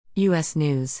U.S.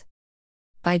 News.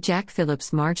 By Jack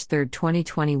Phillips, March 3,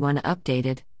 2021.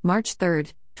 Updated, March 3,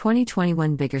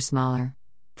 2021. Bigger, smaller.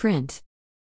 Print.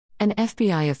 An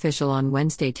FBI official on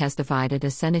Wednesday testified at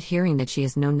a Senate hearing that she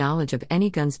has no knowledge of any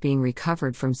guns being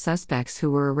recovered from suspects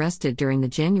who were arrested during the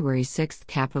January 6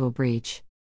 Capitol breach.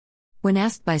 When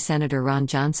asked by Senator Ron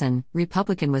Johnson,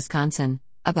 Republican, Wisconsin,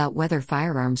 about whether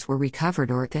firearms were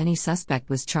recovered or if any suspect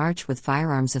was charged with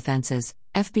firearms offenses,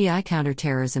 FBI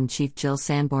Counterterrorism Chief Jill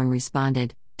Sanborn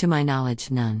responded, "To my knowledge,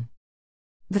 none."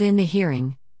 But in the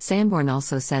hearing, Sanborn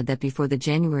also said that before the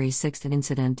January 6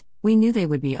 incident, we knew they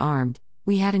would be armed.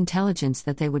 We had intelligence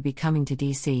that they would be coming to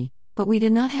D.C., but we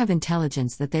did not have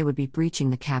intelligence that they would be breaching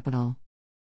the Capitol.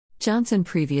 Johnson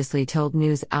previously told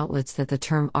news outlets that the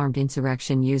term armed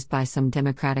insurrection used by some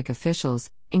Democratic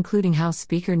officials, including House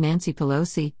Speaker Nancy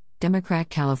Pelosi, Democrat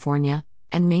California,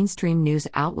 and mainstream news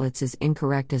outlets, is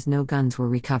incorrect as no guns were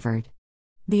recovered.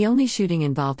 The only shooting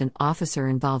involved an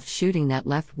officer-involved shooting that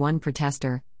left one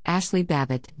protester, Ashley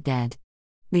Babbitt, dead.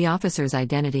 The officer's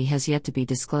identity has yet to be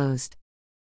disclosed.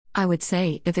 "I would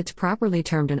say, if it's properly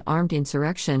termed an armed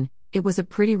insurrection, it was a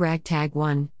pretty ragtag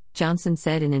one," Johnson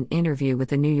said in an interview with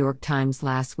the New York Times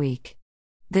last week.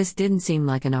 "This didn't seem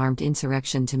like an armed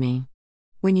insurrection to me."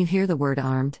 When you hear the word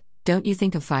armed, don't you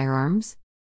think of firearms?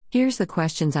 Here's the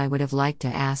questions I would have liked to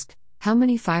ask: how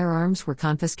many firearms were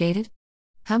confiscated?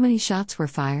 How many shots were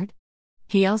fired?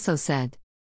 He also said.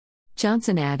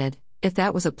 Johnson added, "If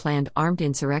that was a planned armed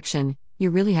insurrection, you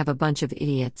really have a bunch of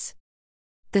idiots."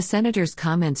 The senator's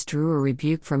comments drew a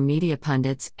rebuke from media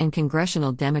pundits and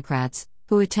congressional Democrats,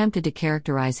 who attempted to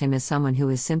characterize him as someone who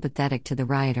is sympathetic to the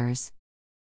rioters.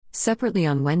 Separately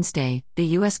on Wednesday, the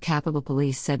U.S. Capitol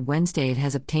Police said Wednesday it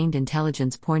has obtained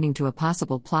intelligence pointing to a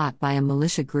possible plot by a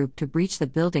militia group to breach the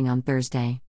building on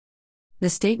Thursday. The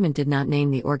statement did not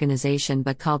name the organization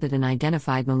but called it an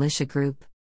identified militia group.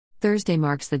 Thursday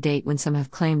marks the date when some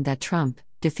have claimed that Trump,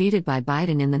 defeated by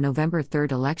Biden in the November 3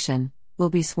 election, will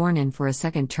be sworn in for a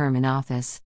second term in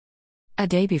office. A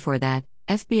day before that,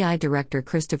 FBI Director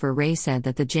Christopher Wray said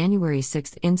that the January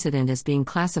 6 incident is being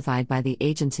classified by the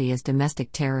agency as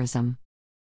domestic terrorism.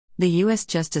 The U.S.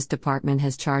 Justice Department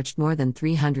has charged more than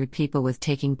 300 people with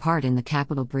taking part in the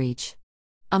Capitol breach.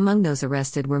 Among those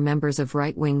arrested were members of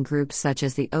right-wing groups such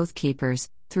as the Oath Keepers,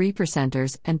 Three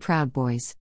Percenters, and Proud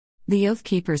Boys. The Oath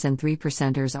Keepers and Three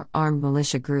Percenters are armed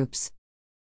militia groups.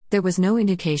 There was no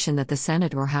indication that the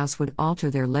Senate or House would alter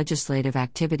their legislative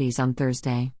activities on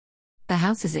Thursday. The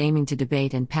House is aiming to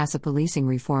debate and pass a policing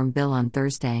reform bill on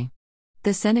Thursday.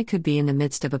 The Senate could be in the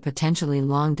midst of a potentially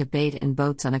long debate and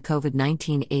votes on a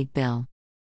COVID-19 aid bill.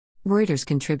 Reuters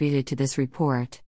contributed to this report.